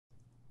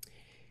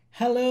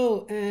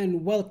Hello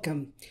and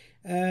welcome.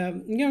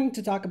 I'm going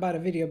to talk about a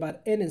video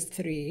about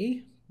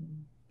ns3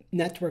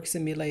 network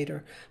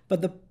simulator,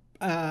 but the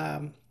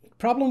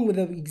problem with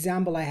the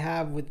example I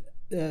have with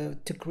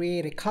to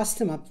create a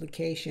custom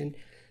application,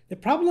 the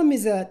problem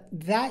is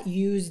that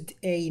used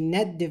a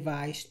net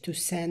device to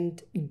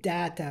send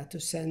data, to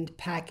send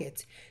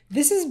packets.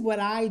 This is what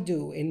I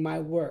do in my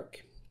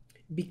work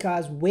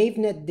because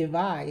WaveNet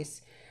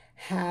device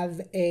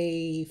have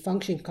a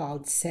function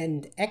called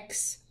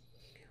sendx,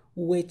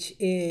 which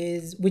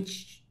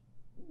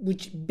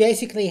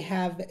basically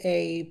have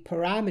a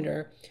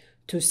parameter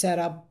to set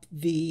up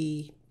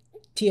the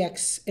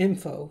TX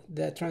info,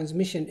 the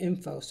transmission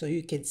info. So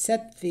you can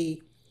set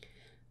the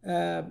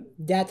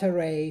data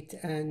rate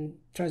and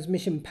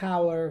transmission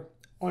power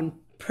on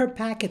per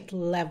packet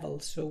level.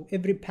 So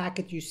every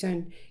packet you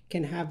send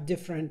can have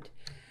different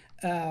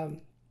data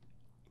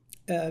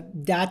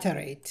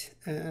rate,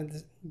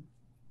 and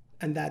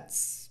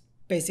that's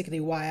basically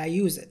why I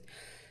use it.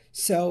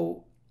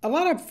 So a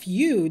lot of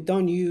you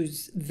don't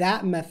use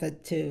that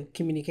method to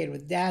communicate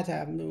with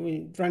data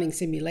when running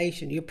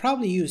simulation. You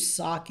probably use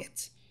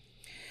sockets.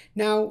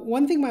 Now,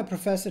 one thing my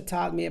professor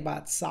taught me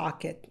about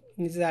socket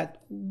is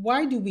that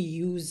why do we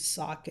use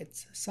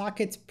sockets?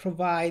 Sockets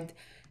provide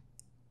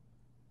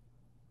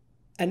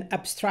an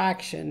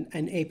abstraction,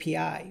 an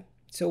API.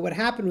 So what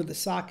happened with the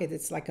socket,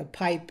 it's like a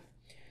pipe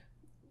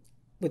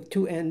with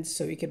two ends,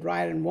 so you could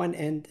write on one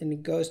end and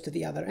it goes to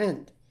the other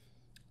end.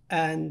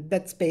 And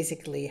that's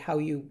basically how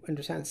you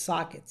understand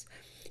sockets.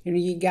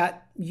 You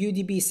got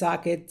UDP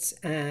sockets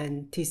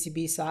and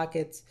TCP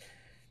sockets.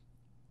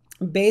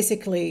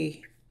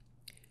 Basically,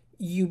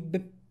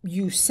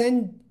 you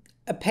send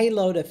a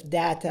payload of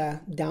data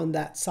down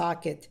that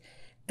socket,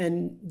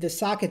 and the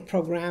socket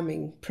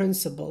programming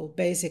principle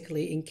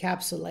basically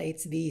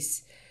encapsulates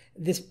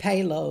this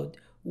payload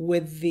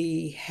with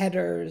the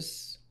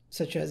headers,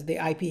 such as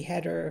the IP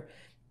header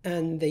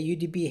and the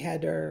UDP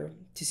header,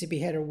 TCP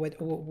header,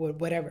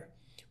 whatever,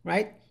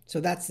 right?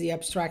 So that's the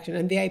abstraction.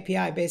 And the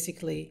API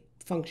basically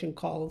function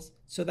calls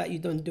so that you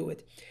don't do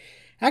it.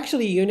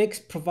 Actually,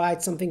 Unix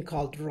provides something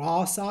called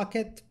raw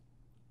socket,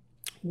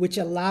 which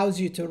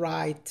allows you to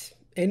write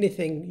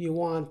anything you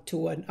want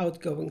to an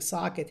outgoing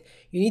socket.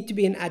 You need to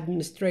be an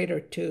administrator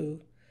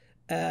to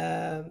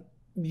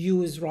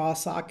use raw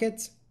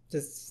sockets,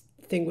 this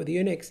thing with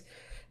Unix.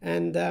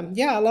 And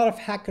yeah, a lot of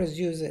hackers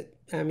use it.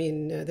 I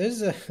mean,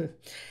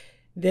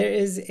 there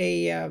is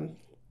an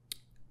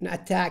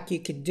attack you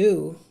could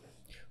do,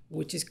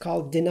 which is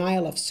called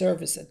denial of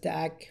service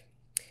attack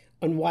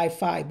on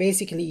Wi-Fi.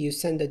 Basically, you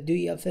send a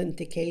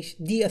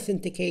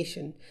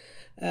deauthentication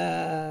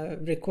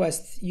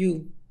request.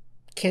 You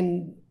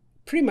can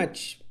pretty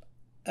much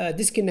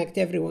disconnect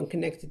everyone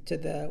connected to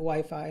the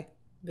Wi-Fi.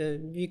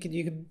 You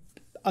could,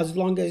 as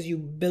long as you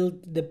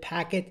build the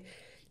packet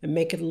and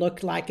make it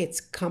look like it's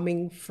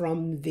coming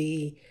from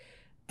the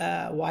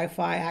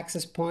Wi-Fi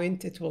access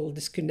point, it will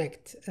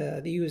disconnect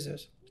the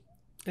users.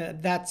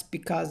 That's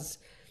because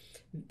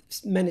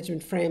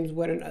management frames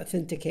weren't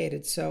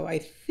authenticated. So I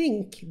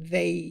think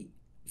they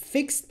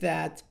fixed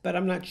that, but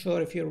I'm not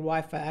sure if your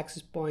Wi-Fi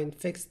access point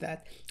fixed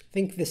that. I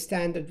think the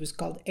standard was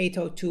called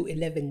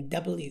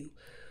 802.11w,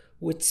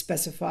 which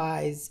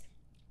specifies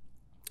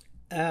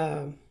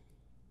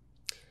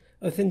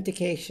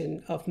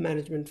authentication of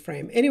management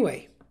frame.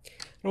 Anyway,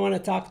 I don't want to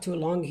talk too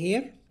long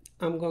here.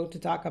 I'm going to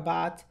talk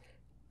about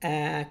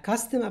a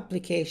custom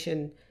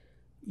application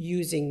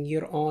using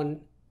your own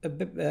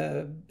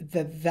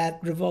that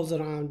revolves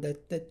around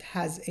that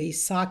has a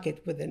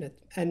socket within it.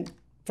 And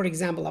for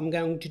example, I'm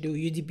going to do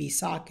UDP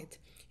socket.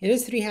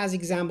 ns3 has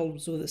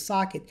examples with a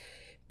socket,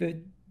 but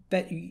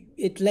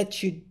it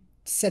lets you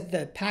set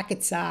the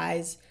packet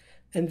size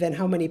and then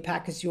how many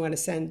packets you want to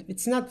send.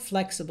 It's not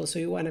flexible, so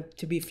you want it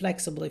to be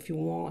flexible if you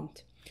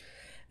want.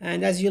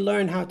 And as you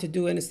learn how to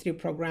do ns3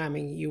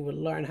 programming, you will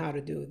learn how to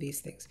do these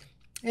things.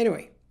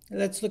 Anyway,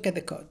 let's look at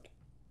the code.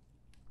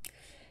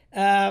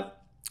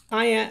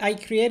 I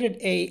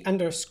created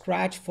under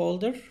Scratch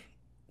folder.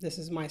 This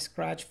is my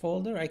Scratch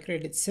folder. I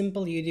created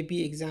simple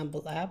UDP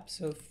example app.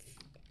 So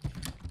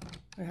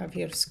I have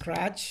here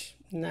Scratch,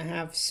 and I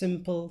have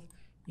simple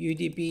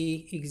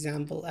UDP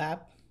example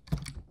app.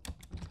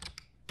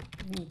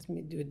 Let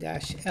me do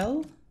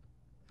 -L,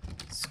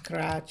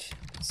 Scratch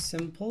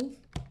simple.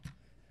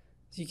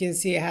 So you can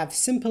see I have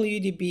simple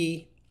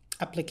UDP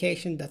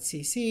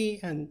application.cc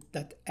and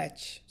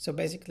 .h. So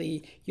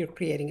basically you're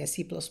creating a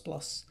C++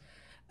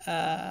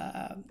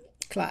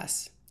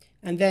 class.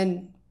 And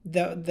then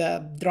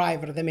the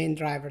driver, the main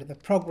driver, the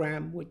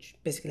program, which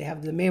basically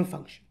have the main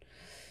function.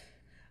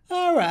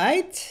 All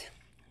right.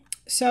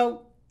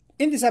 So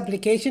in this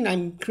application,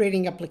 I'm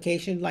creating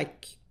application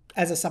like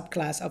as a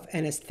subclass of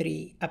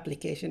ns3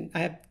 application. I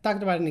have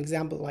talked about an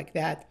example like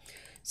that.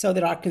 So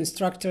there are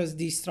constructors,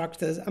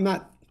 destructors. I'm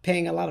not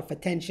paying a lot of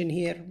attention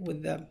here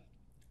with the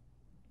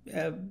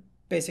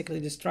basically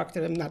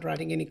destructor. I'm not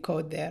writing any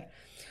code there.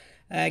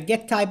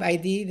 Get type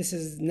ID, this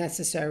is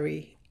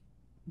necessary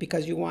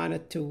because you want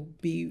it to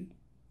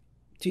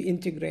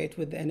integrate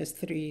with the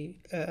ns3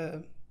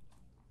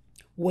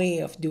 way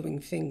of doing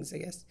things, I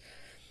guess.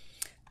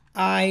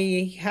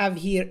 I have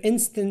here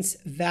instance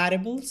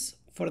variables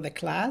for the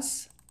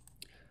class.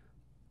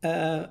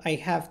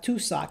 I have 2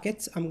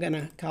 sockets. I'm going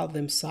to call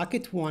them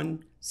socket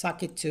 1,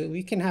 socket 2.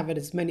 You can have it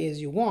as many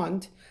as you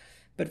want.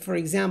 But for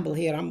example,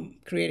 here I'm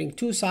creating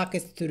 2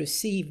 sockets to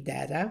receive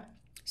data.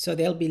 So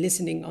they'll be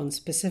listening on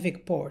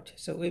specific port.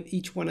 So if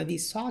each one of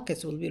these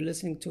sockets will be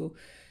listening to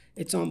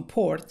its own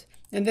port.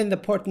 And then the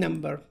port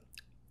number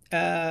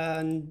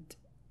and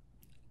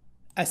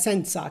a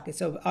send socket,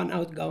 so an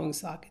outgoing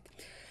socket.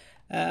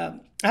 I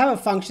have a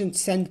function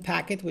send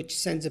packet, which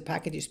sends a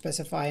packet. You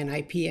specify an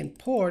IP and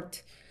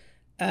port.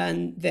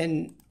 And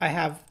then I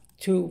have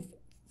 2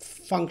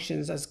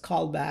 functions as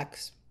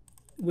callbacks,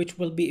 which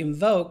will be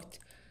invoked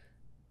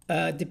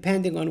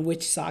depending on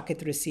which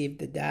socket received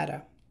the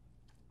data.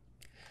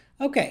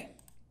 Okay,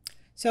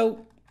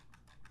 so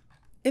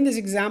in this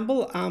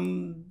example,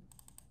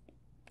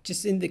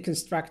 just in the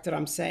constructor,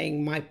 I'm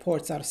saying my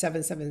ports are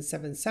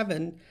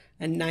 7777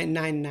 and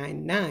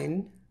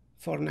 9999,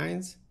 4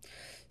 nines.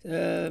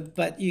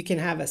 But you can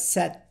have a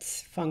set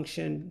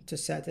function to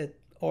set it,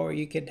 or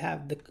you could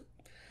have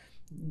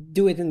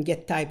do it in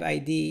get type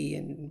ID,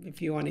 and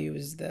if you want to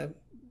use the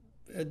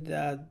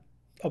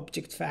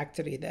object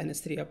factory, the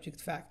ns3 object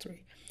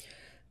factory.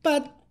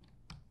 But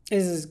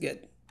this is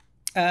good.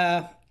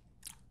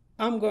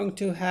 I'm going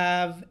to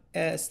have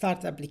a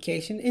start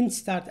application. In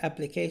start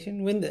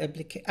application, when the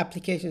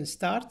application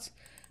starts,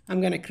 I'm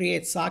going to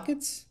create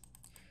sockets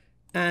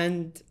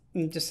and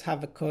just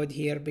have a code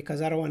here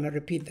because I don't want to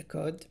repeat the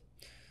code.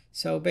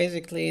 So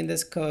basically in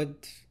this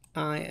code,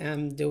 I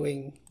am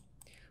doing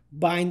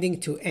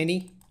binding to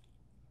any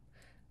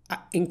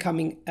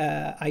incoming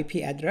IP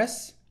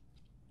address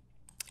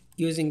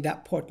using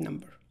that port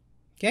number.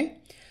 Okay,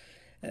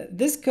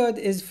 this code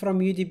is from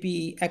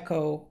UDP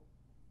Echo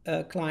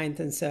client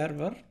and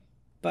server,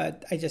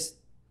 but I just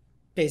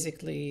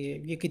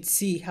basically, you could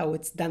see how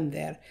it's done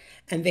there,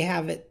 and they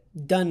have it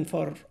done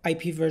for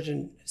IP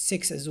version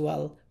 6 as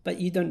well. But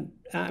you don't,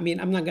 I mean,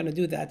 I'm not going to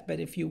do that, but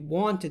if you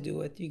want to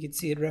do it, you can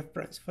see a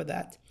reference for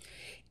that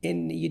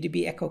in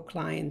UDP Echo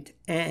client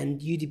and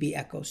UDP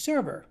Echo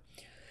server.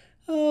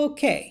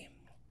 Okay,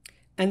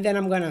 and then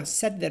I'm going to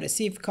set the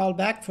receive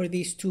callback for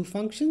these 2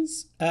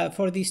 functions,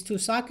 for these 2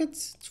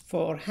 sockets,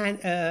 for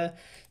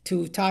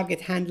to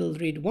target handle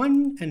read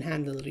 1 and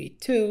handle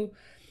read 2.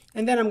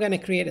 And then I'm going to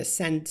create a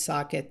send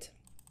socket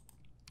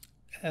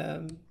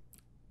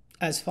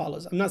as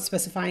follows. I'm not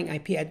specifying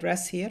IP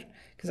address here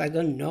because I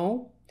don't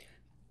know,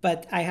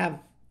 but I have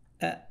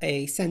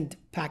a send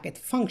packet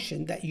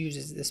function that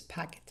uses this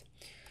packet.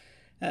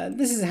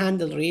 This is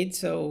handle read,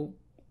 so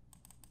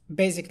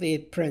basically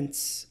it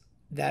prints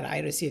that I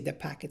received a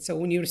packet. So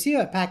when you receive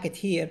a packet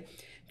here,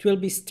 it will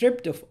be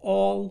stripped of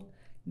all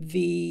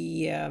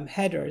the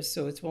headers,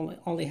 so it will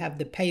only have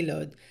the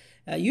payload.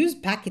 Use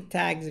packet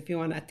tags if you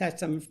want to attach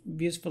some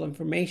useful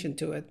information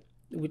to it,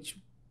 which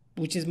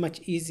is much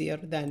easier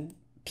than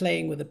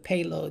playing with a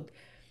payload,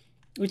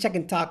 which I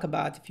can talk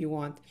about if you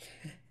want.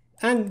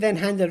 And then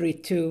handle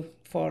read 2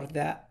 for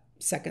the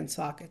second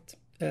socket,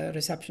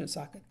 reception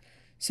socket.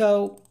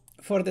 So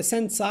for the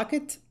send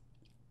socket,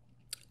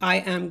 I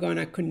am going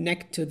to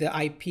connect to the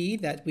IP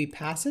that we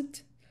pass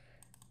it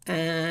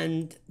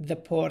and the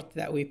port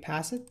that we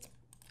pass it,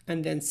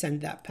 and then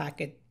send that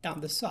packet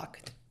down the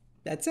socket.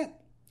 That's it.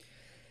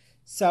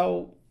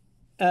 So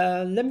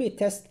let me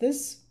test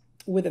this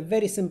with a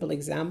very simple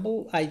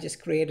example. I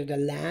just created a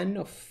LAN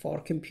of 4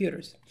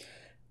 computers.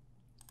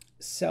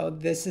 So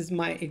this is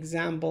my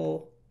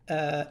example.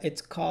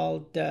 It's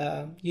called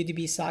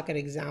UDP socket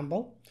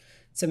example.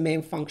 It's a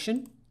main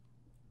function.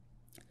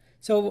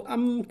 So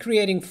I'm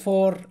creating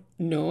 4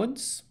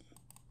 nodes,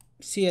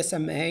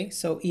 CSMA,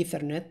 so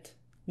Ethernet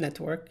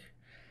network.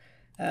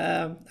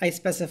 I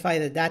specify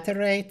the data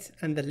rate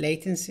and the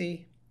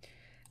latency,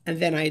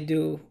 and then I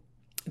do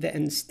the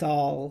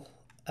install.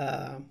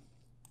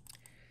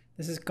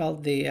 This is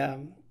called the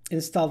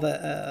install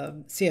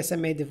the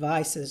CSMA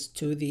devices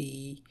to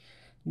the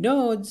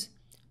nodes,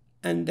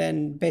 and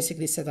then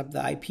basically set up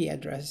the IP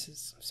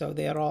addresses. So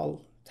they are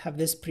all have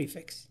this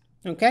prefix.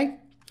 Okay,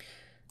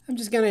 I'm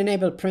just going to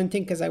enable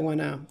printing because I want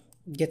to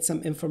get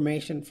some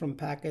information from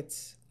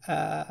packets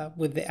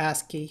with the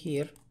ASCII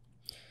here.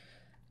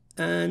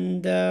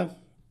 And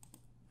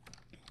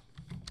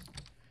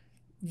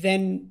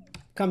then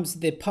comes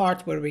the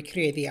part where we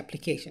create the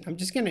application. I'm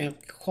just going to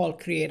call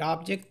create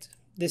object.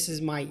 This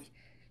is my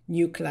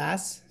new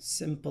class,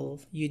 simple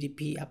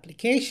UDP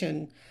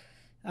application.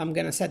 I'm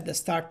going to set the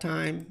start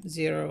time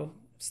 0,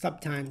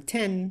 stop time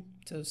 10,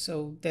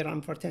 so they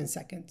run for 10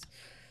 seconds.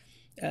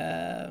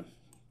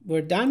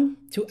 We're done.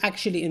 To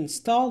actually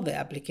install the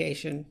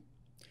application,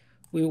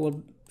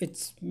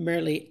 it's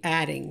merely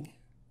adding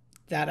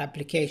that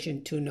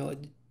application to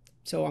node.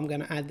 So I'm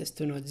going to add this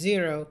to node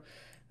 0,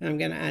 and I'm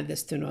going to add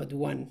this to node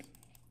 1,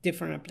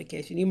 different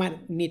application. You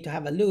might need to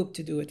have a loop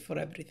to do it for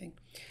everything.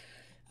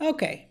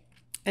 Okay,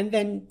 and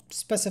then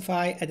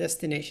specify a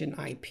destination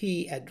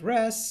IP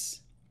address.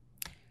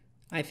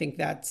 I think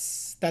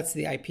that's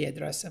the IP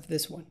address of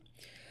this one.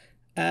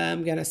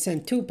 I'm gonna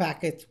send 2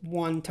 packets,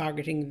 one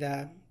targeting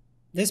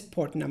this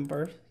port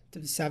number to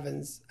the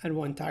 7s and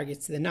one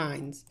targets the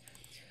 9s,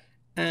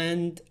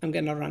 and I'm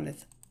gonna run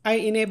it. I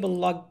enable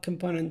log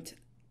component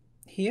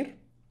here,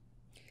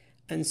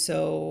 and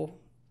so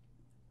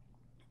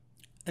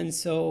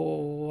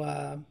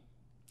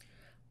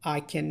I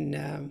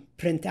can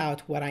print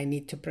out what I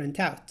need to print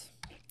out.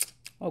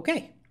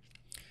 Okay,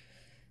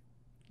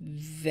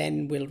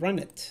 then we'll run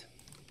it.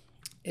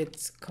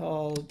 It's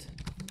called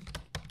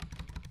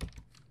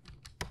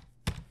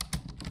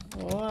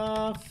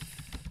off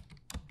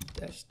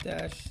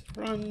 --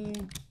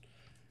 run,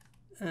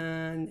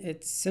 and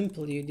it's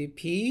simple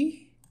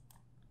UDP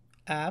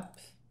app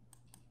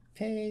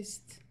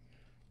paste.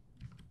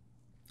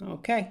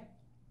 Okay,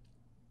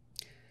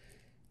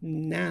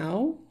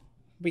 now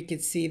we can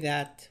see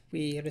that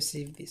we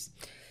received this.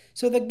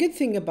 So the good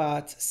thing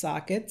about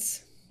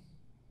sockets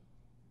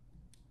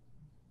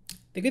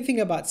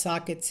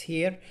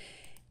here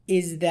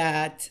is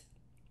that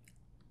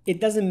it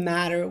doesn't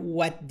matter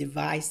what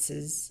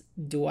devices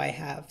do I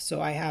have.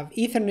 So I have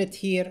Ethernet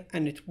here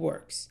and it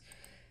works.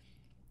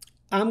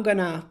 I'm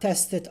gonna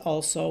test it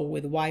also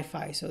with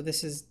Wi-Fi. So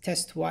this is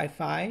test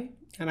Wi-Fi,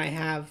 and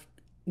I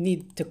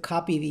need to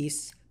copy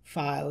these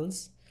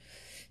files.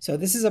 So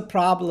this is a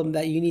problem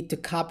that you need to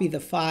copy the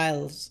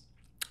files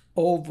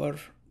over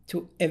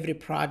to every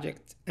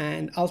project.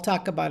 And I'll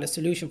talk about a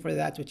solution for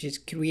that, which is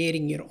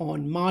creating your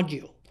own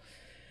module.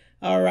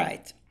 All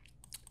right.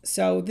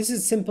 So this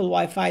is simple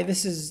Wi-Fi.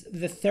 This is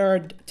the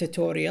 3rd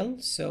tutorial.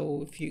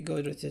 So if you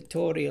go to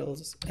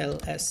tutorials,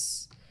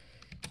 ls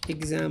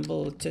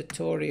example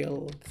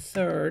tutorial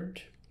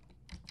 3rd,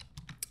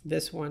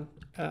 this one,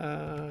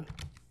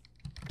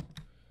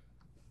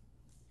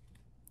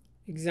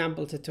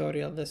 example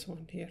tutorial, this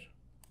one here,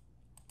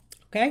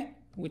 okay,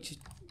 which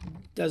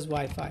does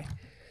Wi-Fi.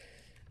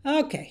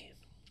 Okay,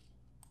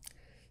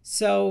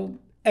 so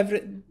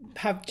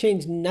have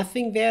changed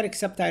nothing there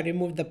except I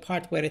removed the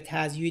part where it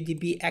has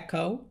UDP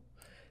echo,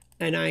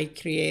 and I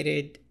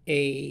created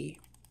a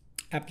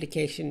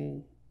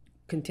application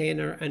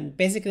container and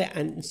basically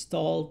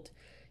installed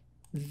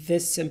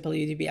this simple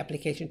UDP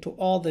application to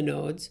all the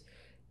nodes,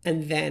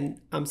 and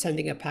then I'm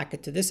sending a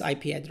packet to this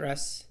IP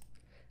address,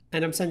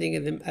 and I'm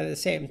sending them at the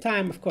same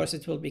time. Of course,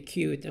 it will be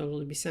queued and it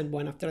will be sent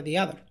one after the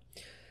other.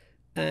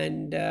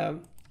 And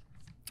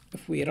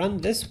if we run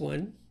this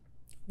one,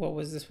 what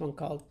was this one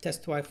called?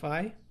 Test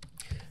Wi-Fi.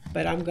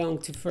 But I'm going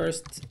to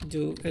first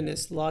do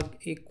nslog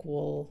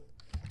equal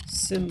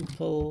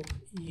simple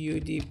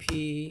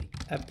UDP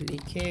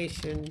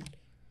application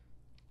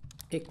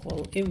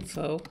equal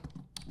info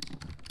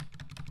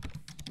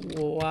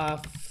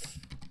waf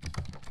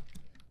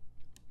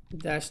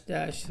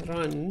 --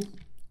 run.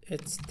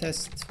 It's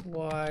test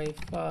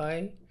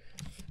Wi-Fi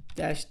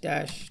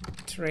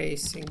 --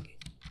 tracing.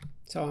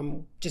 So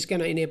I'm just going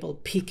to enable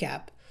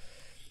PCAP.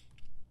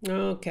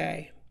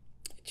 Okay,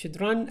 it should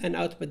run and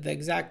output the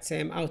exact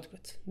same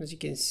output. As you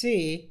can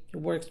see, it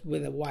works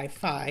with a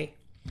Wi-Fi,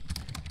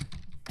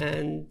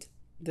 and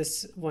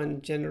this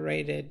one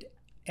generated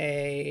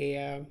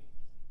a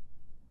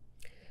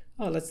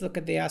oh, let's look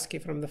at the ASCII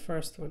from the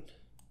first one.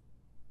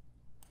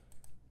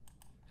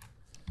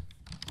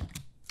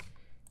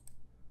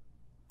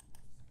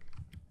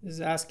 This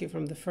is ASCII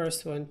from the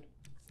first one.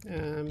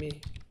 Let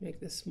me make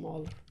this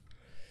smaller.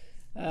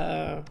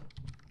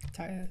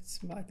 It's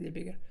slightly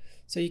bigger.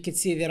 So you can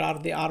see there are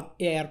the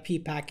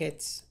ARP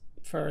packets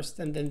first,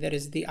 and then there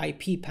is the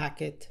IP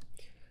packet.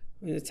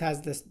 It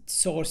has the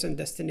source and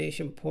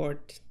destination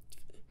port.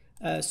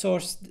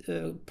 Source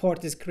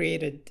port is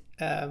created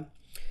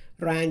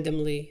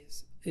randomly.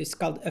 It's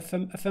called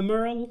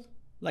ephemeral,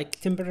 like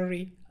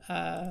temporary.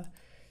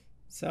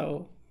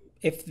 So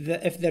if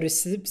the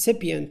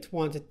recipient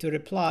wanted to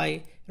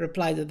reply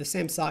to the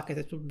same socket,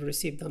 it will be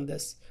received on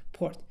this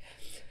port.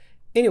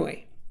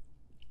 Anyway,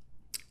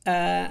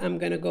 I'm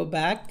gonna go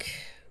back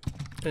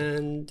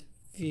and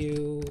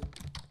view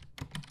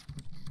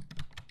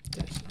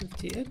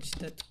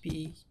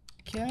 -lth.pcap.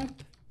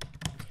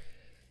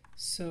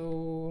 So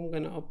I'm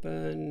gonna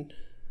open.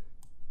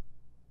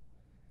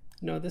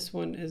 No, this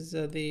one is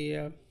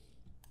the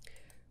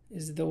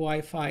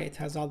Wi-Fi. It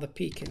has all the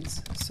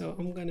beacons. So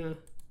I'm gonna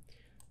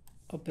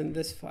open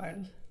this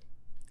file.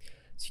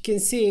 So you can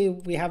see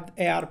we have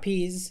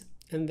ARPs,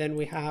 and then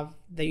we have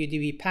the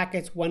UDP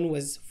packets. One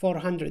was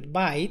 400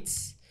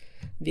 bytes,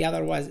 the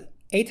other was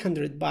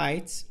 800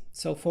 bytes.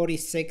 So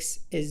 46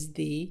 is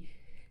the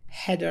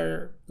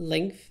header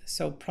length.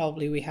 So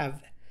probably we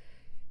have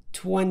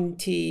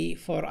 20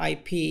 for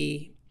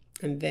IP,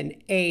 and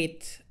then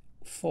 8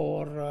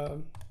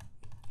 for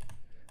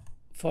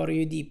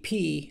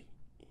UDP,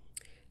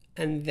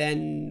 and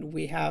then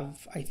we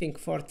have, I think,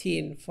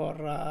 14 for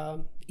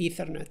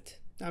Ethernet.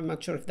 I'm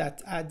not sure if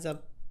that adds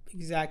up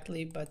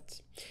exactly,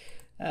 but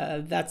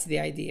that's the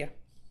idea.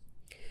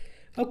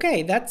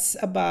 Okay, that's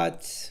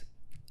about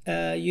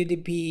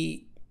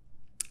UDP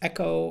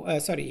echo,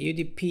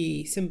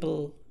 UDP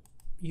simple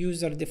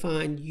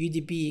user-defined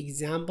UDP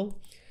example.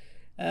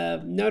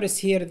 Notice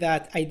here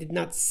that I did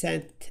not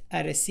send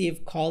a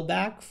receive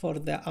callback for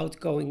the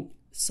outgoing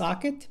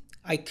socket.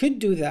 I could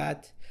do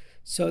that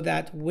so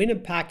that when a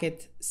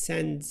packet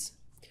sends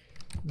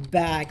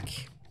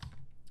back,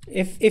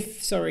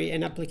 if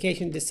an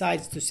application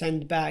decides to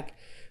send back,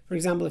 for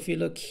example, if you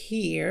look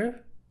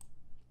here,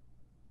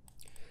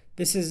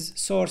 this is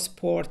source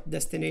port,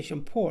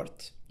 destination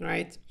port,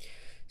 right?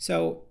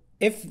 So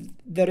if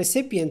the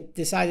recipient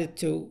decided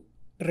to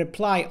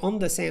reply on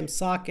the same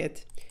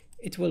socket,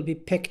 it will be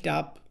picked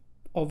up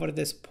over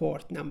this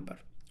port number,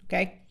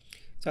 okay?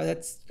 So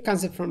that's the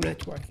concept from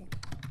networking.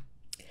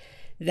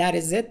 That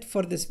is it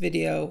for this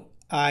video.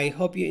 I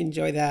hope you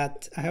enjoy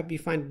that. I hope you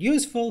find it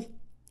useful.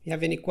 If you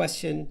have any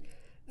question,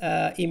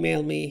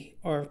 email me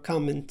or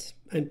comment,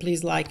 and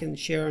please like and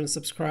share and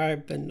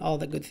subscribe and all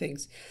the good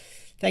things.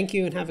 Thank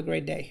you and have a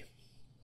great day.